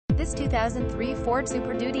This 2003 Ford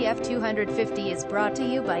Super Duty F250 is brought to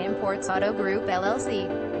you by Imports Auto Group LLC.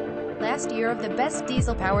 Last year of the best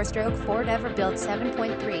diesel power-stroke Ford ever built.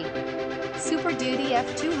 7.3 Super Duty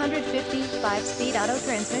F250 5-speed auto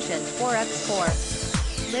transmission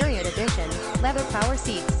 4x4 Lariat edition, leather power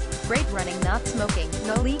seats, great running, not smoking,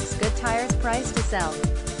 no leaks, good tires, price to sell.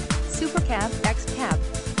 SUPERCAB X cab,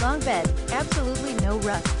 long bed, absolutely no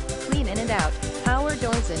rust, clean in and out, power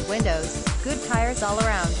doors and windows, good tires all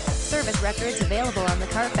around, service records available on the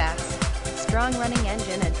Carfax, strong running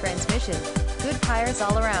engine and transmission, good tires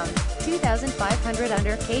all around, 2,500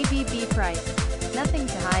 under KBB price. Nothing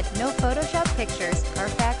to hide, no Photoshop pictures,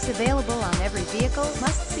 Carfax available on every vehicle,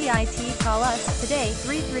 must see IT. Call us today,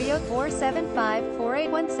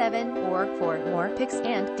 330-475-4817, or for more pics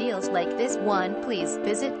and deals like this one, please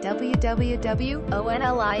visit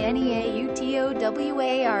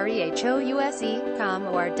www.onlineautowarehous.com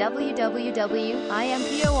or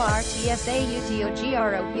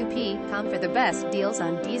www.importsautogroup.com for the best deals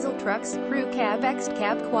on diesel trucks, crew cab, X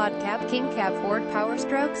cab, quad cab, king cab, Ford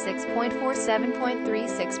PowerStroke 6.4, 7.3,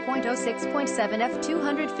 6.0, 6.7,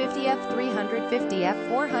 F250, F350,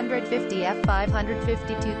 F450,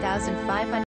 F550, 2,500.